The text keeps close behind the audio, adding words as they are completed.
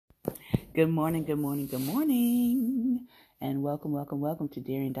Good morning, good morning, good morning, and welcome to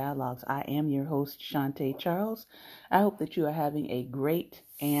Daring Dialogues. I am your host, Shantae Charles. I hope that you are having a great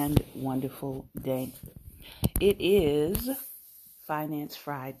and wonderful day. It is Finance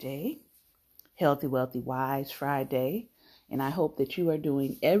Friday, Healthy, Wealthy, Wise Friday, and I hope that you are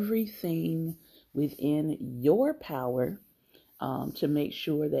doing everything within your power to make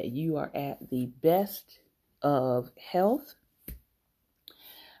sure that you are at the best of health,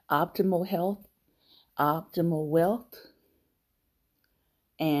 optimal wealth,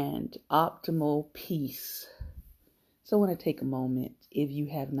 and optimal peace. So I want to take a moment, if you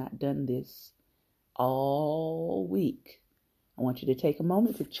have not done this all week, I want you to take a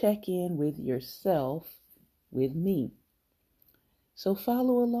moment to check in with yourself, with me. So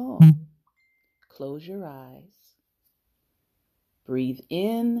follow along. Close your eyes. Breathe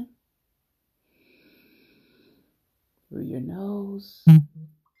in through your nose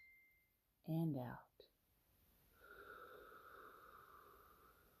and out.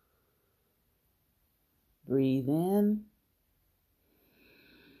 Breathe in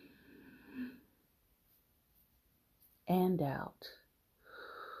and out.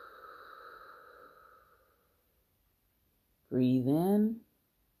 Breathe in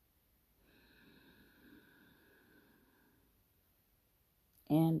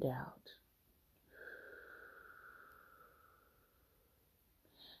and out.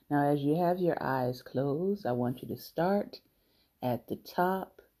 Now, as you have your eyes closed, I want you to start at the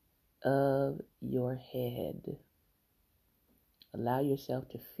top of your head. Allow yourself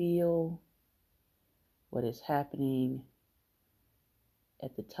to feel what is happening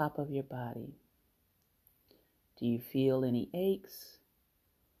at the top of your body. Do you feel any aches?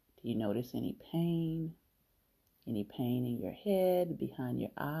 Do you notice any pain? Any pain in your head, behind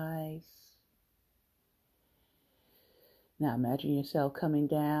your eyes? Now imagine yourself coming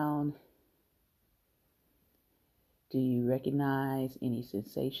down. Do you recognize any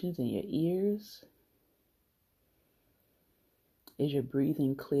sensations in your ears? Is your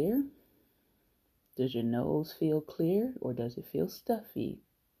breathing clear? Does your nose feel clear or does it feel stuffy?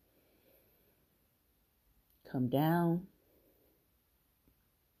 Come down.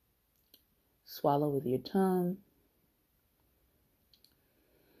 Swallow with your tongue.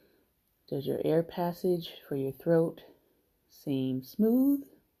 Does your air passage for your throat seem smooth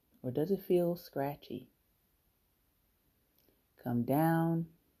or does it feel scratchy? Come down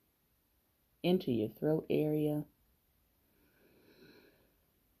into your throat area.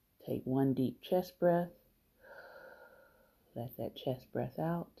 Take one deep chest breath. Let that chest breath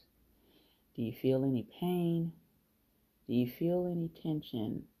out. Do you feel any pain? Do you feel any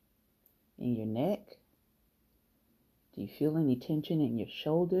tension in your neck? Do you feel any tension in your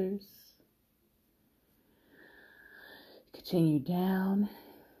shoulders? Continue down.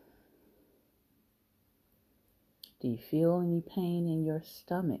 Do you feel any pain in your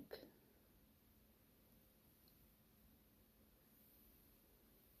stomach?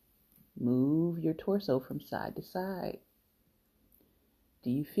 Move your torso from side to side.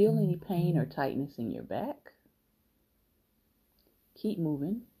 Do you feel any pain or tightness in your back? Keep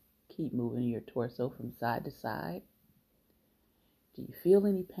moving. Keep moving your torso from side to side. Do you feel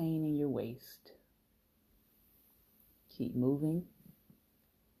any pain in your waist? Keep moving.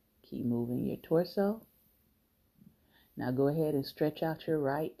 Keep moving your torso. Now go ahead and stretch out your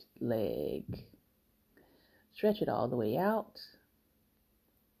right leg. Stretch it all the way out.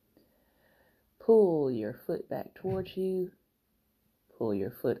 Pull your foot back towards you. Pull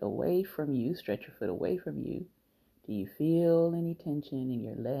your foot away from you. Stretch your foot away from you. Do you feel any tension in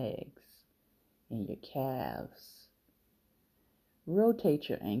your legs, in your calves? Rotate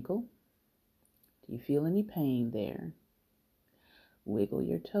your ankle. Do you feel any pain there? Wiggle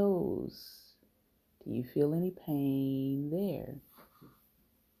your toes. Do you feel any pain there?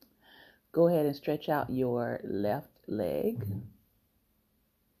 Go ahead and stretch out your left leg.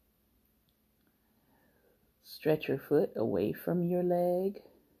 Stretch your foot away from your leg.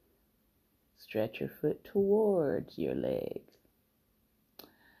 Stretch your foot towards your leg.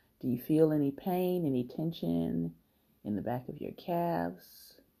 Do you feel any pain, any tension in the back of your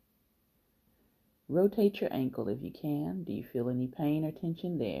calves? Rotate your ankle if you can. Do you feel any pain or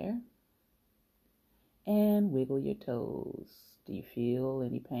tension there? And wiggle your toes. Do you feel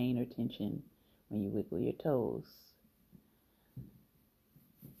any pain or tension when you wiggle your toes?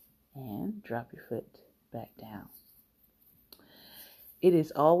 And drop your foot back down. It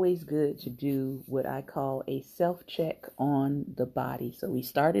is always good to do what I call a self-check on the body. So we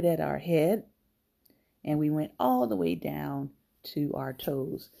started at our head and we went all the way down to our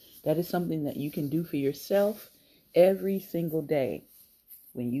toes. That is something that you can do for yourself every single day.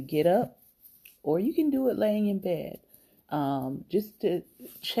 When you get up, or you can do it laying in bed. Just to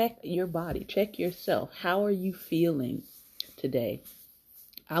check your body, check yourself. How are you feeling today?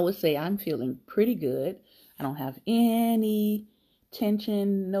 I would say I'm feeling pretty good. I don't have any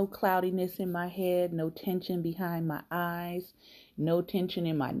tension, no cloudiness in my head, no tension behind my eyes, no tension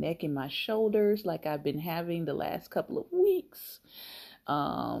in my neck and my shoulders like I've been having the last couple of weeks.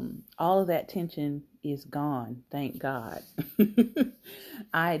 All of that tension is gone, thank God.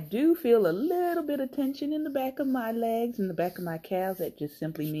 I do feel a little bit of tension in the back of my legs and the back of my calves. That just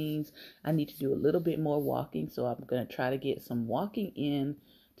simply means I need to do a little bit more walking. So I'm going to try to get some walking in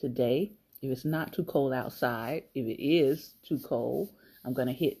today. If it's not too cold outside, if it is too cold, I'm going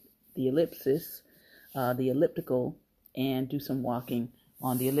to hit the elliptical, and do some walking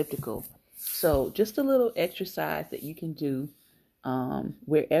on the elliptical. So just a little exercise that you can do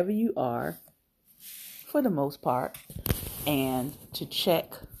wherever you are, for the most part, and to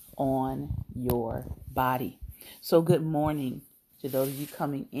check on your body. So good morning to those of you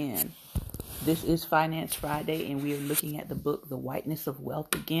coming in. This is Finance Friday, and we are looking at the book, The Whiteness of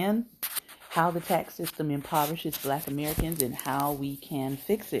Wealth again, how the tax system impoverishes Black Americans and how we can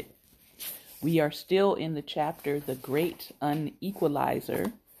fix it. We are still in the chapter, The Great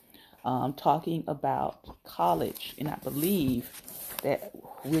Unequalizer, talking about college, and I believe that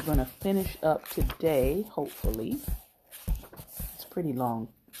we're going to finish up today, hopefully. It's a pretty long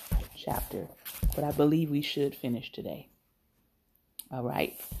chapter, but I believe we should finish today. All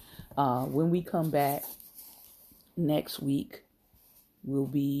right. When we come back next week, we'll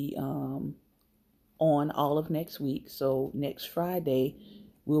be on all of next week. So next Friday,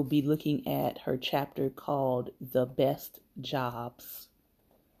 we'll be looking at her chapter called The Best Jobs.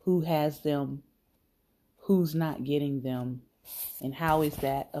 Who has them? Who's not getting them? And how is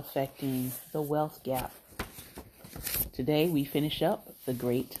that affecting the wealth gap? Today we finish up The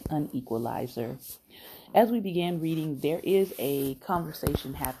Great Unequalizer. As we began reading, there is a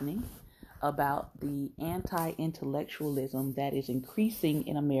conversation happening about the anti-intellectualism that is increasing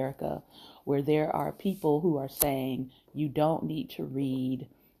in America, where there are people who are saying, you don't need to read.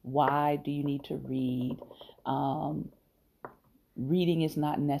 Why do you need to read? Reading is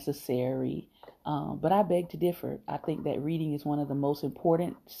not necessary. But I beg to differ. I think that reading is one of the most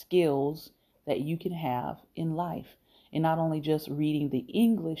important skills that you can have in life. And not only just reading the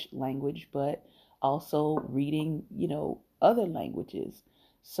English language, but also reading, other languages.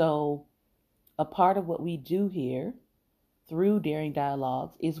 So a part of what we do here through Daring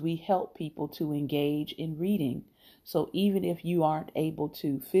Dialogues is we help people to engage in reading. So even if you aren't able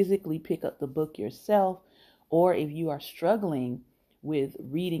to physically pick up the book yourself, or if you are struggling with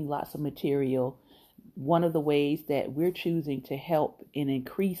reading lots of material, one of the ways that we're choosing to help and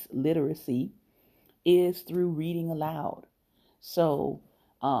increase literacy is through reading aloud. So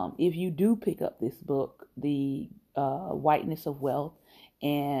if you do pick up this book, The Whiteness of Wealth,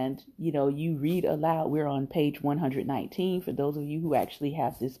 and you read aloud, we're on page 119. For those of you who actually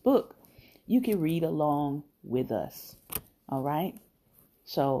have this book, you can read along with us. All right.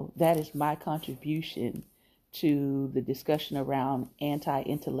 So that is my contribution to the discussion around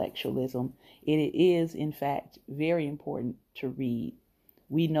anti-intellectualism. It is, in fact, very important to read.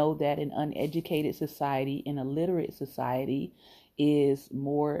 We know that an uneducated society, an illiterate society, is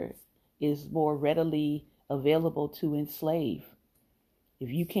more readily available to enslave. If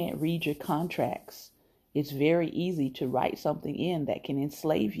you can't read your contracts, it's very easy to write something in that can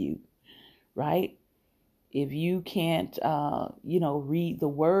enslave you, right? If you can't, read the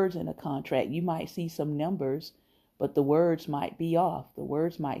words in a contract, you might see some numbers, but the words might be off. The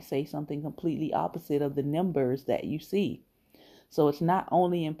words might say something completely opposite of the numbers that you see. So it's not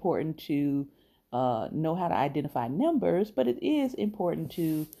only important to know how to identify numbers, but it is important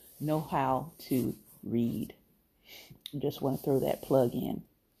to know how to read. I just want to throw that plug in.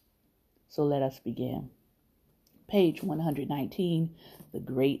 So let us begin. Page 119, The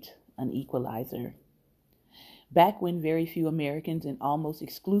Great Unequalizer. Back when very few Americans and almost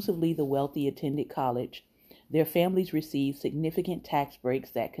exclusively the wealthy attended college, their families received significant tax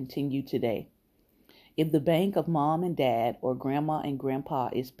breaks that continue today. If the bank of mom and dad or grandma and grandpa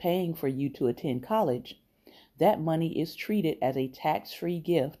is paying for you to attend college, that money is treated as a tax-free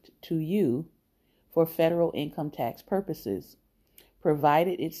gift to you for federal income tax purposes,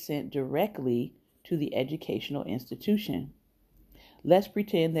 provided it's sent directly to the educational institution. Let's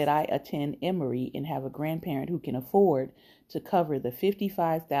pretend that I attend Emory and have a grandparent who can afford to cover the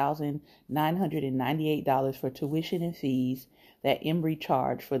 $55,998 for tuition and fees that Emory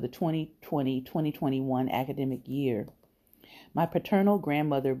charged for the 2020-2021 academic year. My paternal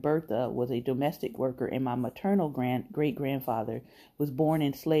grandmother, Bertha, was a domestic worker, and my maternal great-grandfather was born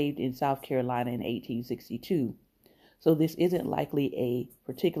enslaved in South Carolina in 1862. So this isn't likely a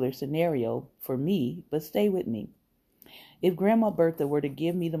particular scenario for me, but stay with me. If Grandma Bertha were to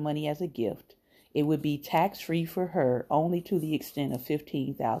give me the money as a gift, it would be tax-free for her only to the extent of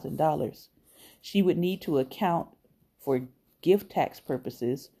 $15,000. She would need to account for gift tax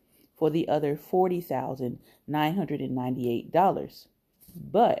purposes for the other $40,998.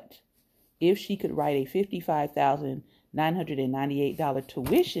 But if she could write a $55,998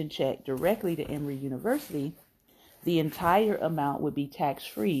 tuition check directly to Emory University, the entire amount would be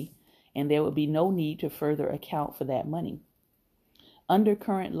tax-free, and there would be no need to further account for that money. Under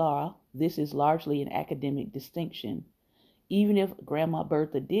current law, this is largely an academic distinction. Even if Grandma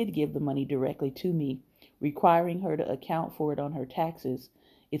Bertha did give the money directly to me, requiring her to account for it on her taxes,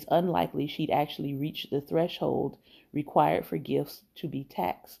 it's unlikely she'd actually reach the threshold required for gifts to be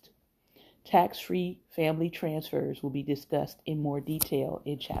taxed. Tax-free family transfers will be discussed in more detail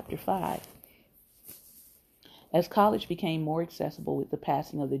in Chapter 5. As college became more accessible with the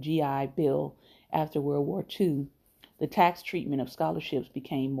passing of the GI Bill after World War II, the tax treatment of scholarships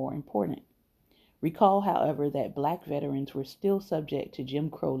became more important. Recall, however, that Black veterans were still subject to Jim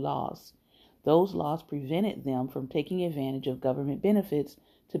Crow laws. Those laws prevented them from taking advantage of government benefits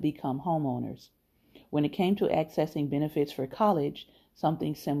to become homeowners. When it came to accessing benefits for college,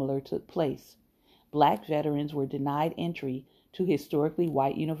 something similar took place. Black veterans were denied entry to historically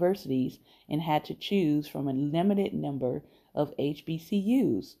white universities and had to choose from a limited number of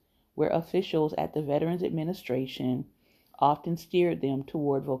HBCUs, where officials at the Veterans Administration often steered them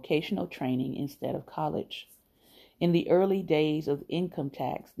toward vocational training instead of college. In the early days of income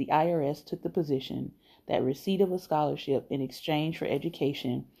tax, the IRS took the position that receipt of a scholarship in exchange for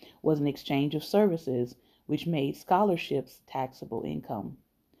education was an exchange of services, which made scholarships taxable income.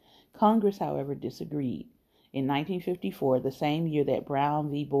 Congress, however, disagreed. In 1954, the same year that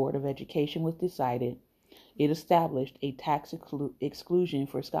Brown v. Board of Education was decided, it established a tax exclusion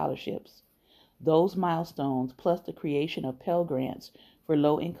for scholarships. Those milestones, plus the creation of Pell Grants for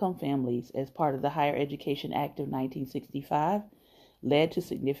low-income families as part of the Higher Education Act of 1965, led to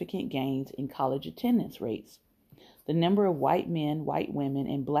significant gains in college attendance rates. The number of white men, white women,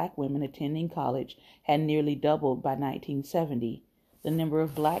 and black women attending college had nearly doubled by 1970. The number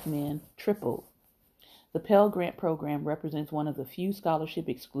of black men tripled. The Pell Grant program represents one of the few scholarship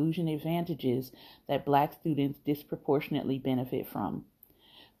exclusion advantages that black students disproportionately benefit from.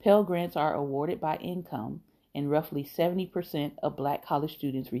 Pell Grants are awarded by income, and roughly 70% of black college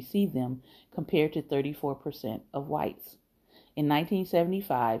students receive them compared to 34% of whites. In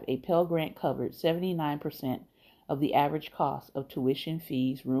 1975, a Pell Grant covered 79% of the average cost of tuition,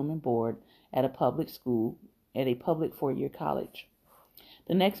 fees, room and board at a public school, at a public four-year college.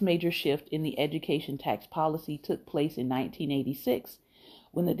 The next major shift in the education tax policy took place in 1986,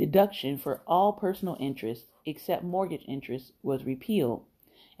 when the deduction for all personal interest except mortgage interest was repealed,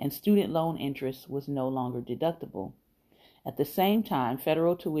 and student loan interest was no longer deductible. At the same time,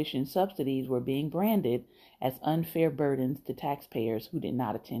 federal tuition subsidies were being branded as unfair burdens to taxpayers who did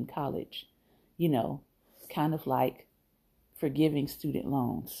not attend college. Kind of like forgiving student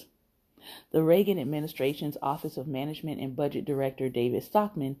loans. The Reagan administration's Office of Management and Budget Director David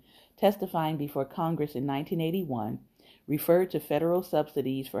Stockman, testifying before Congress in 1981, referred to federal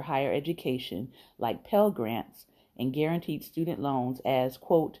subsidies for higher education like Pell Grants and guaranteed student loans as,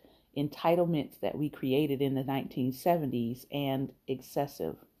 quote, entitlements that we created in the 1970s and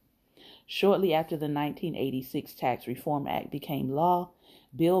excessive. Shortly after the 1986 Tax Reform Act became law,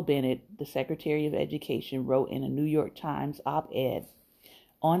 Bill Bennett, the Secretary of Education, wrote in a New York Times op-ed,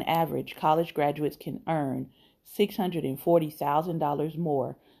 on average, college graduates can earn $640,000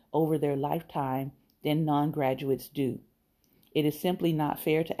 more over their lifetime than non-graduates do. It is simply not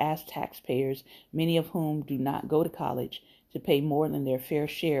fair to ask taxpayers, many of whom do not go to college, to pay more than their fair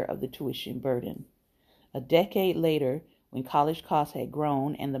share of the tuition burden. A decade later, when college costs had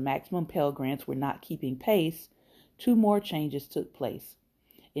grown and the maximum Pell Grants were not keeping pace, two more changes took place.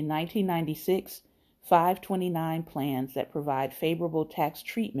 In 1996, 529 plans that provide favorable tax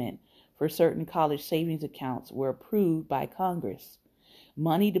treatment for certain college savings accounts were approved by Congress.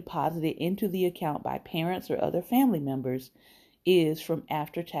 Money deposited into the account by parents or other family members is from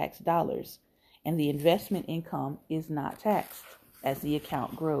after-tax dollars, and the investment income is not taxed as the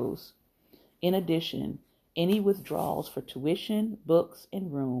account grows. In addition, any withdrawals for tuition, books,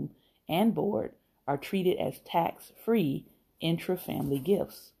 and room and board are treated as tax-free intra-family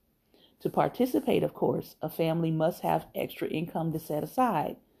gifts. To participate, of course, a family must have extra income to set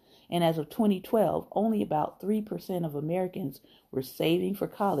aside, And as of 2012, only about 3% of Americans were saving for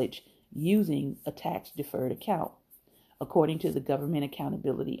college using a tax-deferred account, according to the Government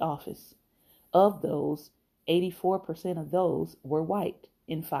Accountability Office. Of those, 84% of those were white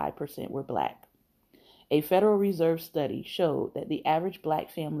and 5% were black. A Federal Reserve study showed that the average black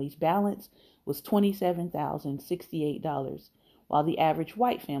family's balance was $27,068, while the average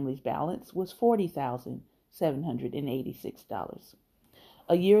white family's balance was $40,786.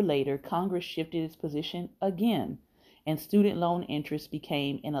 A year later, Congress shifted its position again, and student loan interest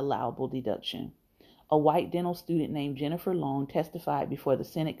became an allowable deduction. A white dental student named Jennifer Long testified before the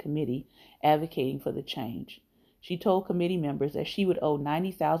Senate committee advocating for the change. She told committee members that she would owe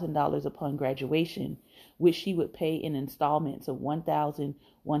 $90,000 upon graduation, which she would pay in installments of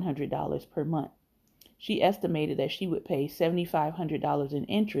 $1,100 per month. She estimated that she would pay $7,500 in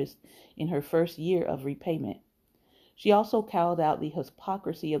interest in her first year of repayment. She also called out the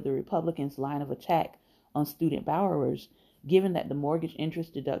hypocrisy of the Republicans' line of attack on student borrowers, given that the mortgage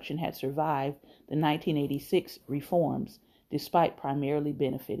interest deduction had survived the 1986 reforms, despite primarily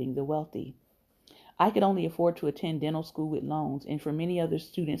benefiting the wealthy. I could only afford to attend dental school with loans, and for many other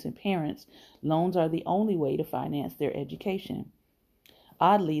students and parents, loans are the only way to finance their education.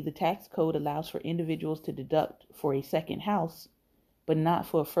 Oddly, the tax code allows for individuals to deduct for a second house, but not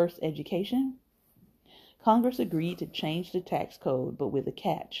for a first education. Congress agreed to change the tax code, but with a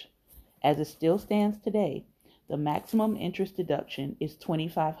catch. As it still stands today, the maximum interest deduction is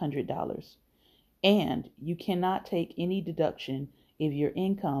 $2,500, and you cannot take any deduction if your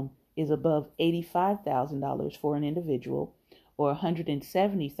income is above $85,000 for an individual or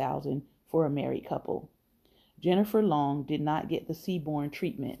 $170,000 for a married couple. Jennifer Long did not get the Seaborn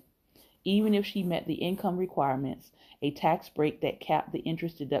treatment. Even if she met the income requirements, a tax break that capped the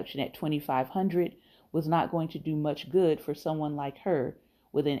interest deduction at $2,500 was not going to do much good for someone like her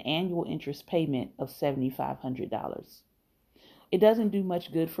with an annual interest payment of $7,500. It doesn't do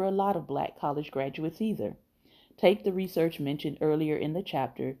much good for a lot of black college graduates either. Take the research mentioned earlier in the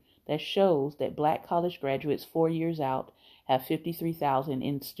chapter that shows that black college graduates 4 years out have $53,000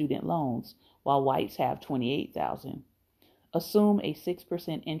 in student loans, while whites have $28,000. Assume a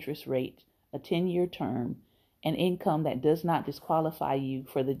 6% interest rate, a 10-year term, an income that does not disqualify you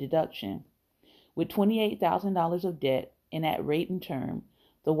for the deduction. With $28,000 of debt and at rate and term,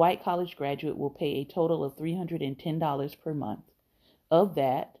 the white college graduate will pay a total of $310 per month. Of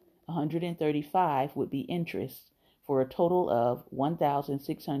that, $135 would be interest, for a total of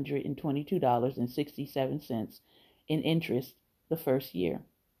 $1,622.67 in interest the first year.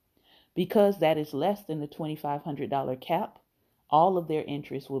 Because that is less than the $2,500 cap, all of their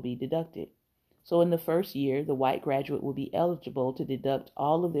interest will be deducted. So in the first year, the white graduate will be eligible to deduct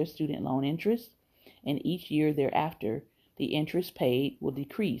all of their student loan interest, and each year thereafter, the interest paid will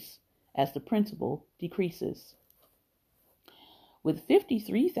decrease as the principal decreases. With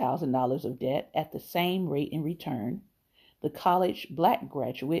 $53,000 of debt at the same rate in return, the college black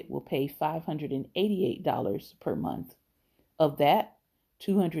graduate will pay $588 per month. Of that,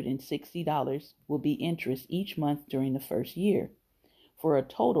 $260 will be interest each month during the first year, for a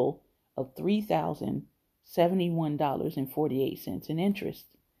total of $3,071.48 in interest.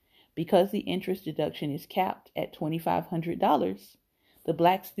 Because the interest deduction is capped at $2,500, the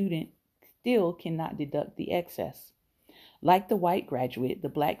black student still cannot deduct the excess. Like the white graduate, the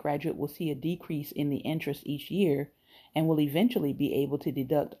black graduate will see a decrease in the interest each year and will eventually be able to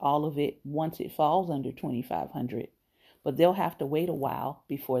deduct all of it once it falls under $2,500, but they'll have to wait a while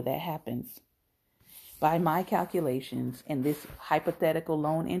before that happens. By my calculations, and this hypothetical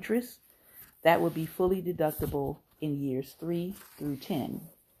loan interest, that would be fully deductible in years 3 through 10.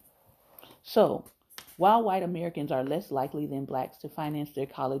 So, while white Americans are less likely than blacks to finance their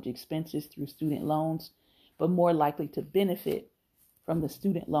college expenses through student loans, but more likely to benefit from the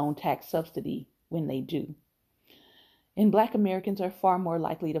student loan tax subsidy when they do. And black Americans are far more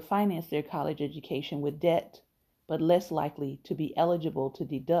likely to finance their college education with debt, but less likely to be eligible to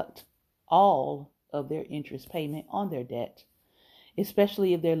deduct all of their interest payment on their debt,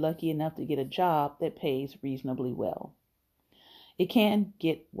 especially if they're lucky enough to get a job that pays reasonably well. It can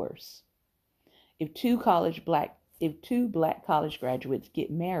get worse. If two black college graduates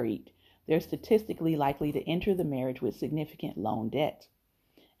get married, they're statistically likely to enter the marriage with significant loan debt.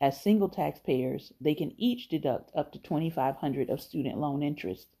 As single taxpayers, they can each deduct up to $2,500 of student loan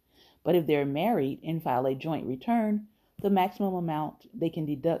interest. But if they're married and file a joint return, the maximum amount they can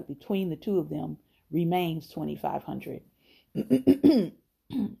deduct between the two of them remains $2,500.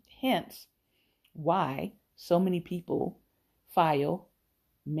 Hence, why so many people file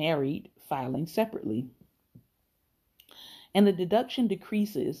married filing separately. And the deduction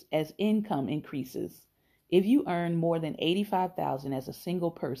decreases as income increases. If you earn more than $85,000 as a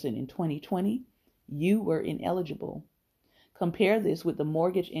single person in 2020, you were ineligible. Compare this with the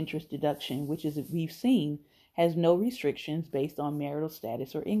mortgage interest deduction, which, as we've seen, has no restrictions based on marital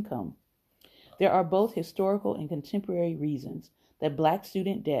status or income. There are both historical and contemporary reasons that Black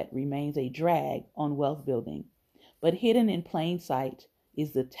student debt remains a drag on wealth building, but hidden in plain sight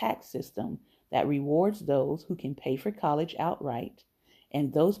is the tax system that rewards those who can pay for college outright,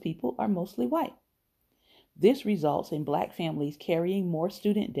 and those people are mostly white. This results in Black families carrying more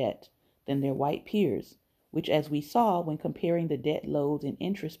student debt than their white peers, which, as we saw when comparing the debt loads and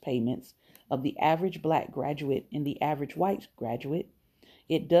interest payments of the average Black graduate and the average white graduate,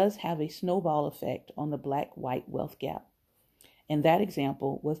 it does have a snowball effect on the Black-white wealth gap. And that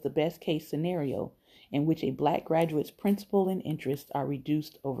example was the best case scenario in which a Black graduate's principal and interest are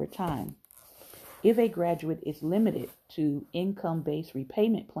reduced over time. If a graduate is limited to income-based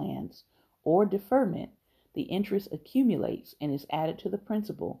repayment plans or deferment, the interest accumulates and is added to the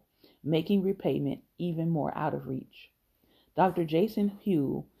principal, making repayment even more out of reach. Dr. Jason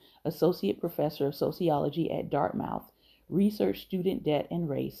Huell, Associate Professor of Sociology at Dartmouth, researched student debt and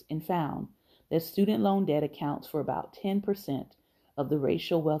race and found that student loan debt accounts for about 10% of the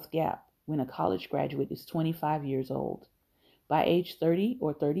racial wealth gap when a college graduate is 25 years old. By age 30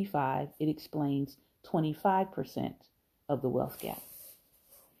 or 35, it explains 25% of the wealth gap.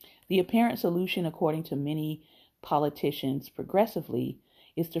 The apparent solution, according to many politicians progressively,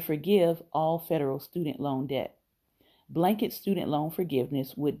 is to forgive all federal student loan debt. Blanket student loan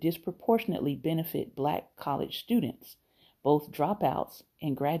forgiveness would disproportionately benefit Black college students, both dropouts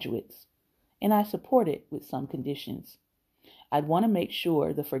and graduates, and I support it with some conditions. I'd want to make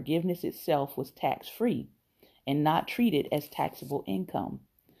sure the forgiveness itself was tax-free and not treated as taxable income,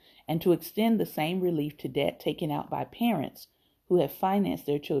 and to extend the same relief to debt taken out by parents who have financed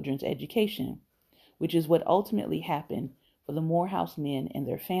their children's education, which is what ultimately happened for the Morehouse men and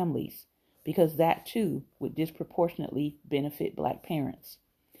their families, because that too would disproportionately benefit Black parents.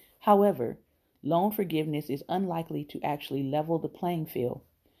 However, loan forgiveness is unlikely to actually level the playing field.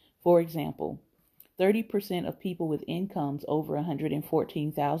 For example, 30% of people with incomes over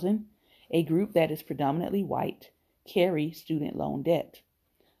 $114,000, a group that is predominantly white, carry student loan debt.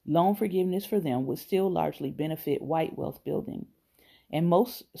 Loan forgiveness for them would still largely benefit white wealth building. And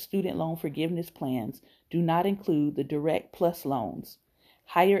most student loan forgiveness plans do not include the direct plus loans,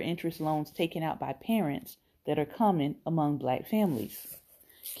 higher interest loans taken out by parents that are common among Black families.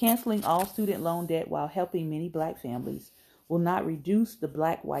 Canceling all student loan debt while helping many Black families will not reduce the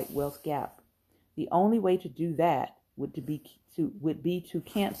Black-white wealth gap. The only way to do that would be to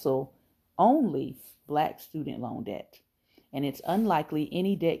cancel only Black student loan debt. And it's unlikely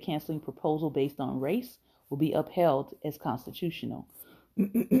any debt canceling proposal based on race will be upheld as constitutional.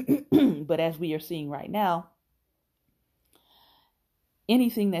 But as we are seeing right now,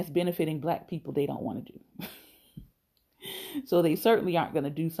 anything that's benefiting Black people, they don't want to do. So they certainly aren't going to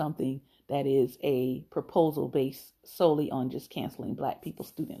do something that is a proposal based solely on just canceling Black people's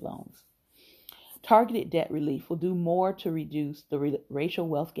student loans. Targeted debt relief will do more to reduce the racial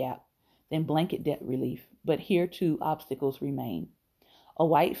wealth gap than blanket debt relief, but here too obstacles remain. A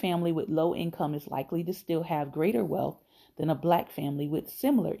white family with low income is likely to still have greater wealth than a Black family with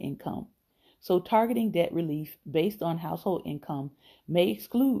similar income. So targeting debt relief based on household income may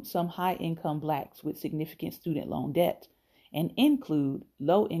exclude some high-income Blacks with significant student loan debt and include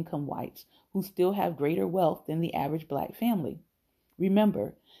low-income whites who still have greater wealth than the average Black family.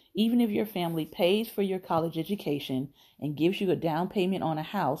 Remember, even if your family pays for your college education and gives you a down payment on a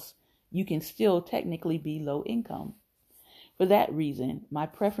house, you can still technically be low income. For that reason, my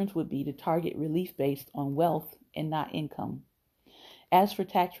preference would be to target relief based on wealth and not income. As for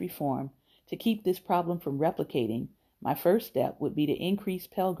tax reform, to keep this problem from replicating, my first step would be to increase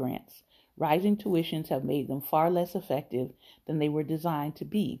Pell Grants. Rising tuitions have made them far less effective than they were designed to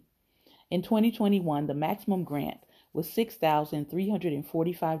be. In 2021, the maximum grant was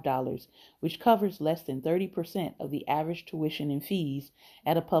 $6,345, which covers less than 30% of the average tuition and fees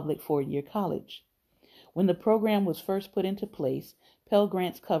at a public four-year college. When the program was first put into place, Pell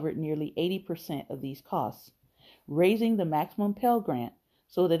Grants covered nearly 80% of these costs. Raising the maximum Pell Grant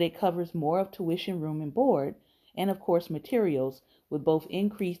so that it covers more of tuition, room, and board, and of course materials, would both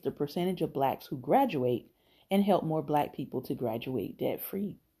increase the percentage of Blacks who graduate and help more Black people to graduate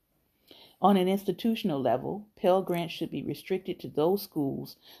debt-free. On an institutional level, Pell Grants should be restricted to those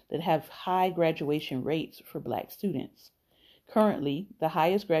schools that have high graduation rates for Black students. Currently, the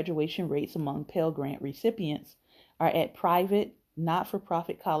highest graduation rates among Pell Grant recipients are at private,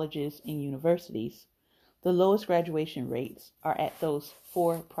 not-for-profit colleges and universities. The lowest graduation rates are at those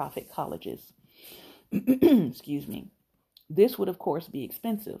for-profit colleges. Excuse me. This would, of course, be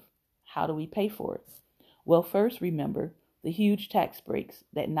expensive. How do we pay for it? Well, first, remember the huge tax breaks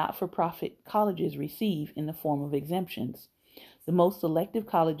that not-for-profit colleges receive in the form of exemptions. The most selective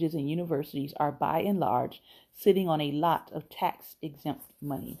colleges and universities are, by and large, sitting on a lot of tax-exempt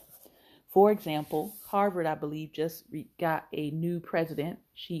money. For example, Harvard, I believe, just got a new president.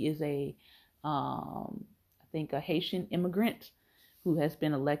 She is I think, a Haitian immigrant who has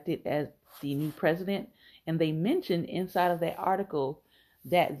been elected as the new president. And they mentioned inside of that article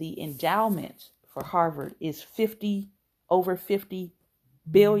that the endowment for Harvard is over $50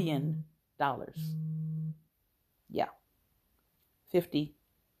 billion. Yeah, 50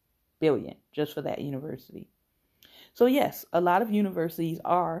 billion just for that university. So yes, a lot of universities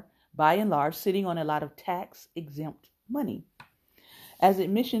are, by and large, sitting on a lot of tax-exempt money. As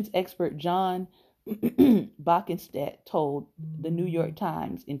admissions expert John Bockenstedt told the New York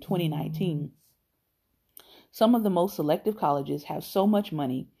Times in 2019, some of the most selective colleges have so much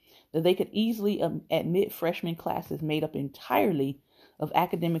money that they could easily admit freshman classes made up entirely of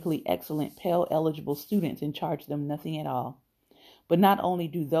academically excellent Pell-eligible students and charge them nothing at all. But not only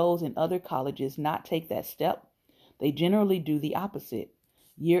do those in other colleges not take that step, they generally do the opposite,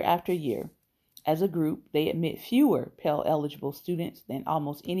 year after year. As a group, they admit fewer Pell-eligible students than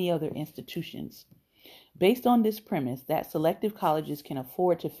almost any other institutions. Based on this premise that selective colleges can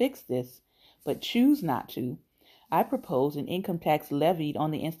afford to fix this, but choose not to, I propose an income tax levied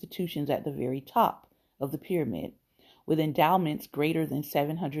on the institutions at the very top of the pyramid, with endowments greater than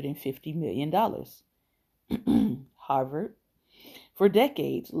 $750 million. Harvard. For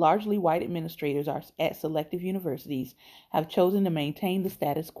decades, largely white administrators at selective universities have chosen to maintain the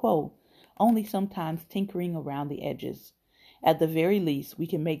status quo, only sometimes tinkering around the edges. At the very least, we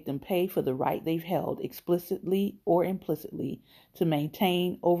can make them pay for the right they've held, explicitly or implicitly, to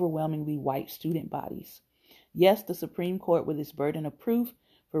maintain overwhelmingly white student bodies. Yes, the Supreme Court, with its burden of proof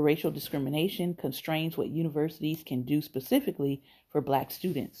for racial discrimination, constrains what universities can do specifically for Black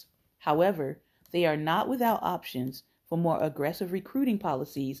students. However, they are not without options for more aggressive recruiting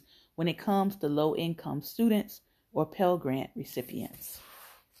policies when it comes to low-income students or Pell Grant recipients.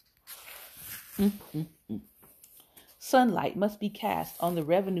 Sunlight must be cast on the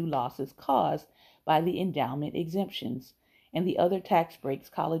revenue losses caused by the endowment exemptions and the other tax breaks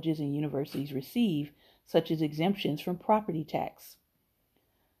colleges and universities receive, such as exemptions from property tax.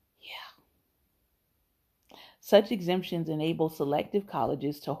 Such exemptions enable selective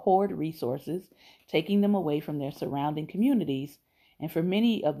colleges to hoard resources, taking them away from their surrounding communities. And for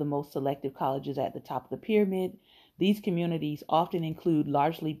many of the most selective colleges at the top of the pyramid, these communities often include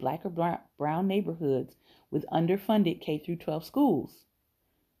largely Black or brown neighborhoods with underfunded K-12 schools.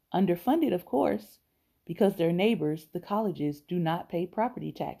 Underfunded, of course, because their neighbors, the colleges, do not pay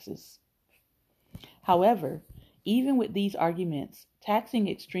property taxes. However, even with these arguments, taxing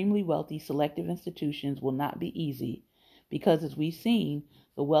extremely wealthy selective institutions will not be easy because, as we've seen,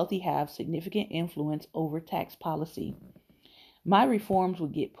 the wealthy have significant influence over tax policy. My reforms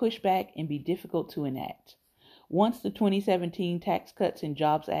would get pushback and be difficult to enact. Once the 2017 Tax Cuts and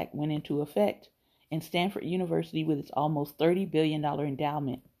Jobs Act went into effect, and Stanford University, with its almost $30 billion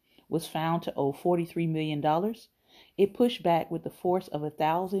endowment, was found to owe $43 million, it pushed back with the force of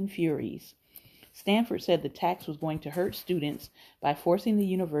 1,000 furies. Stanford said the tax was going to hurt students by forcing the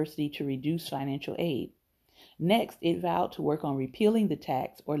university to reduce financial aid. Next, it vowed to work on repealing the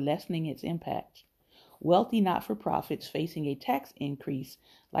tax or lessening its impact. Wealthy not-for-profits facing a tax increase,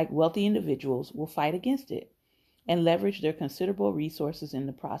 like wealthy individuals, will fight against it and leverage their considerable resources in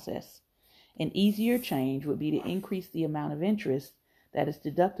the process. An easier change would be to increase the amount of interest that is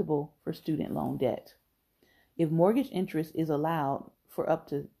deductible for student loan debt. If mortgage interest is allowed for up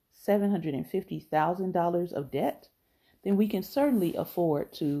to $750,000 of debt, then we can certainly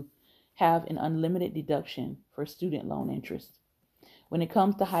afford to have an unlimited deduction for student loan interest. When it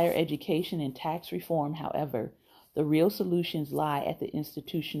comes to higher education and tax reform, however, the real solutions lie at the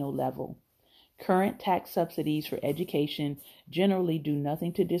institutional level. Current tax subsidies for education generally do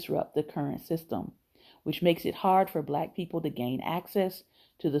nothing to disrupt the current system, which makes it hard for Black people to gain access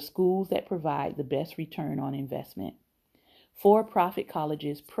to the schools that provide the best return on investment. For-profit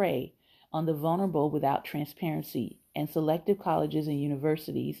colleges prey on the vulnerable without transparency, and selective colleges and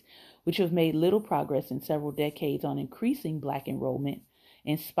universities, which have made little progress in several decades on increasing Black enrollment,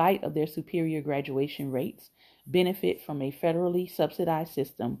 in spite of their superior graduation rates, benefit from a federally subsidized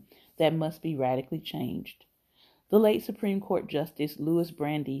system that must be radically changed. The late Supreme Court Justice Louis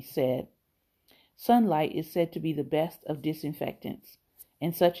Brandeis said, "Sunlight is said to be the best of disinfectants,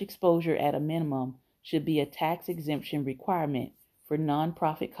 and such exposure at a minimum should be a tax exemption requirement for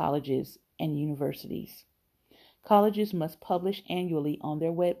nonprofit colleges and universities. Colleges must publish annually on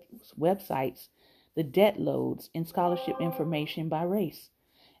their websites the debt loads and scholarship information by race,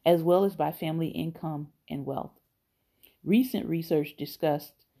 as well as by family income and wealth. Recent research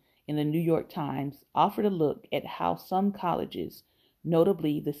discussed in the New York Times offered a look at how some colleges,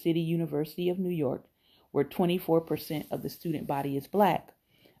 notably the City University of New York, where 24% of the student body is Black,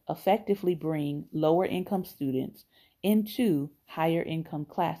 effectively bring lower income students into higher income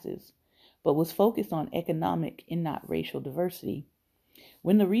classes, but was focused on economic and not racial diversity.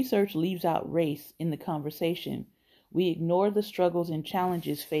 When the research leaves out race in the conversation, we ignore the struggles and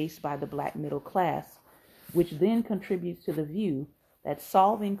challenges faced by the Black middle class, which then contributes to the view that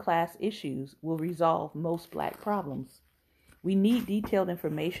solving class issues will resolve most Black problems. We need detailed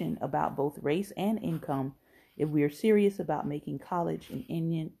information about both race and income if we are serious about making college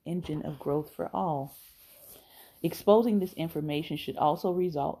an engine of growth for all. Exposing this information should also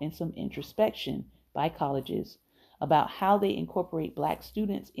result in some introspection by colleges about how they incorporate Black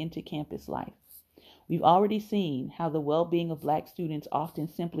students into campus life. We've already seen how the well-being of Black students often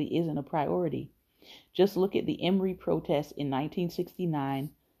simply isn't a priority. Just look at the Emory protests in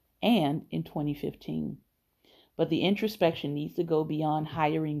 1969 and in 2015. But the introspection needs to go beyond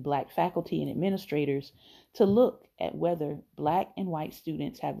hiring Black faculty and administrators to look at whether Black and white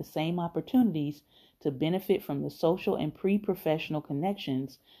students have the same opportunities to benefit from the social and pre-professional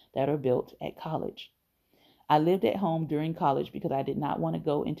connections that are built at college. I lived at home during college because I did not want to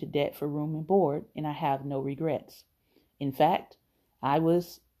go into debt for room and board, and I have no regrets. In fact, I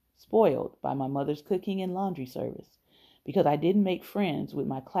was spoiled by my mother's cooking and laundry service. Because I didn't make friends with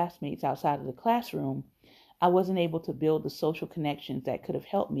my classmates outside of the classroom, I wasn't able to build the social connections that could have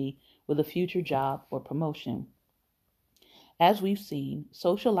helped me with a future job or promotion. As we've seen,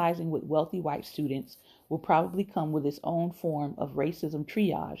 socializing with wealthy white students will probably come with its own form of racism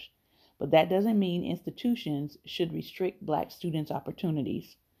triage, but that doesn't mean institutions should restrict Black students'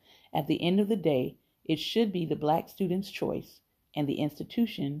 opportunities. At the end of the day, it should be the Black student's choice, and the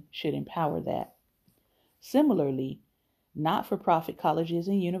institution should empower that. Similarly, not-for-profit colleges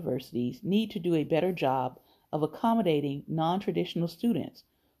and universities need to do a better job of accommodating non-traditional students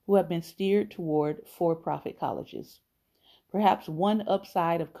who have been steered toward for-profit colleges. Perhaps one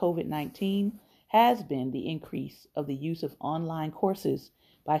upside of COVID-19 has been the increase of the use of online courses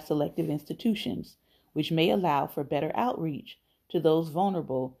by selective institutions, which may allow for better outreach to those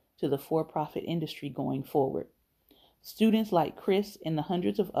vulnerable to the for-profit industry going forward. Students like Chris and the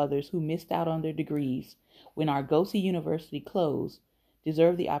hundreds of others who missed out on their degrees when Argosy University closed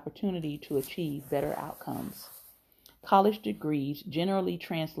deserve the opportunity to achieve better outcomes. College degrees generally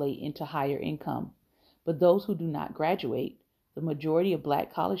translate into higher income, but those who do not graduate, the majority of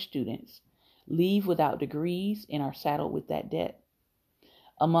Black college students, leave without degrees and are saddled with that debt.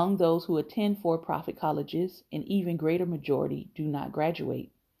 Among those who attend for-profit colleges, an even greater majority do not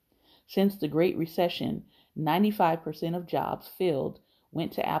graduate. Since the Great Recession, 95% of jobs filled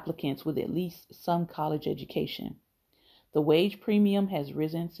went to applicants with at least some college education. The wage premium has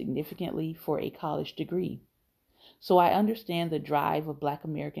risen significantly for a college degree. So I understand the drive of Black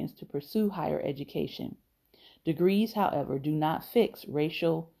Americans to pursue higher education. Degrees, however, do not fix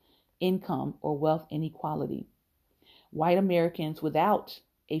racial, income, or wealth inequality. White Americans without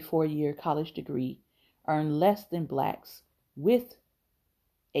a 4-year college degree earn less than Blacks with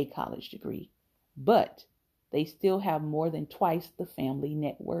a college degree, but they still have more than twice the family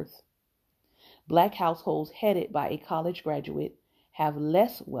net worth. Black households headed by a college graduate have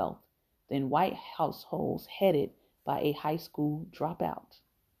less wealth than white households headed by a high school dropout.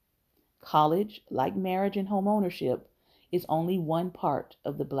 College, like marriage and home ownership, is only one part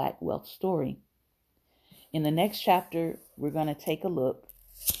of the Black wealth story. In the next chapter, we're going to take a look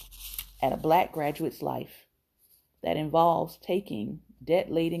at a Black graduate's life that involves taking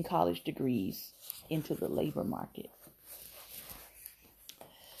debt-laden college degrees into the labor market,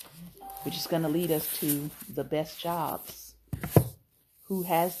 which is going to lead us to the best jobs, who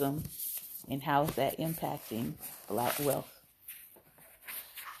has them, and how is that impacting Black wealth.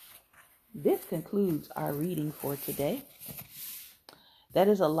 This concludes our reading for today. That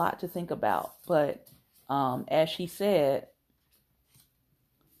is a lot to think about, but as she said,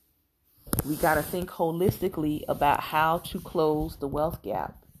 we got to think holistically about how to close the wealth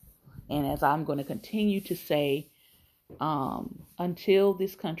gap. And as I'm going to continue to say, until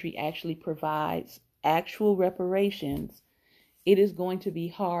this country actually provides actual reparations, it is going to be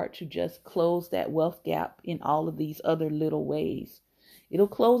hard to just close that wealth gap in all of these other little ways. It'll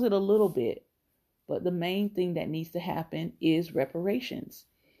close it a little bit, but the main thing that needs to happen is reparations.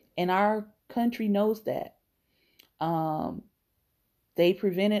 And our country knows that. I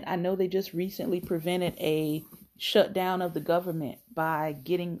know they just recently prevented a shutdown of the government by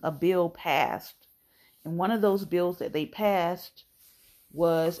getting a bill passed. And one of those bills that they passed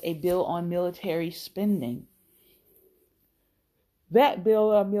was a bill on military spending. That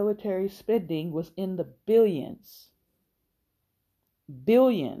bill on military spending was in the billions.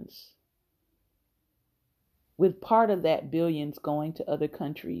 Billions. With part of that billions going to other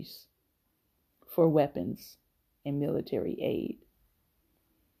countries for weapons and military aid.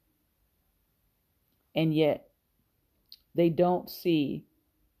 And yet, they don't see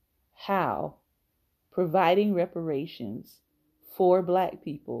how providing reparations for Black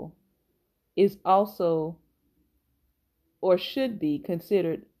people is also or should be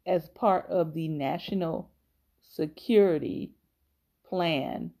considered as part of the national security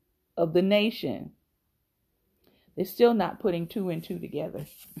plan of the nation. They're still not putting two and two together.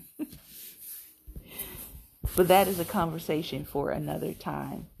 But that is a conversation for another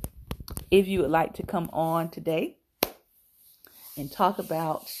time. If you would like to come on today and talk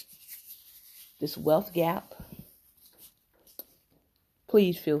about this wealth gap,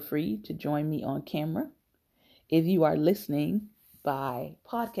 please feel free to join me on camera. If you are listening by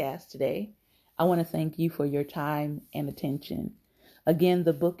podcast today, I want to thank you for your time and attention. Again,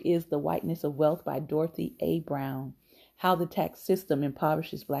 the book is The Whiteness of Wealth by Dorothy A. Brown, How the Tax System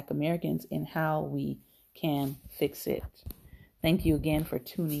Impoverishes Black Americans and How We Can Fix It. Thank you again for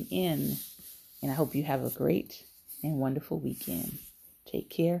tuning in, and I hope you have a great and wonderful weekend.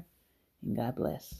 Take care, and God bless.